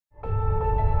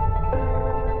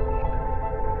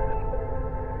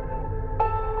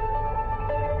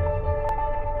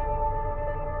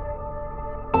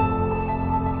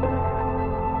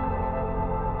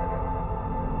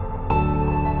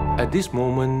At this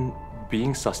moment,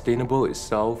 being sustainable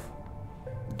itself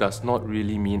does not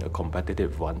really mean a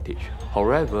competitive advantage.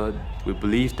 However, we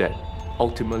believe that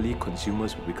ultimately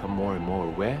consumers will become more and more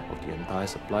aware of the entire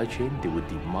supply chain. They will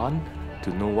demand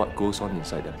to know what goes on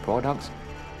inside their products.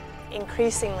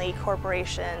 Increasingly,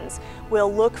 corporations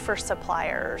will look for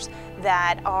suppliers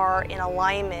that are in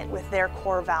alignment with their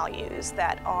core values,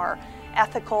 that are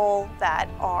ethical, that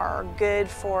are good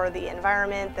for the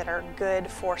environment, that are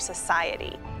good for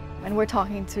society. And we're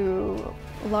talking to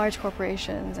large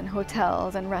corporations and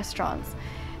hotels and restaurants.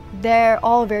 They're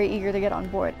all very eager to get on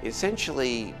board.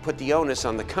 Essentially put the onus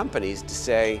on the companies to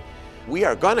say, we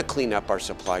are going to clean up our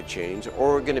supply chains,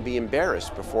 or we're going to be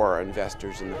embarrassed before our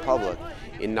investors and the public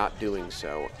in not doing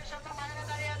so.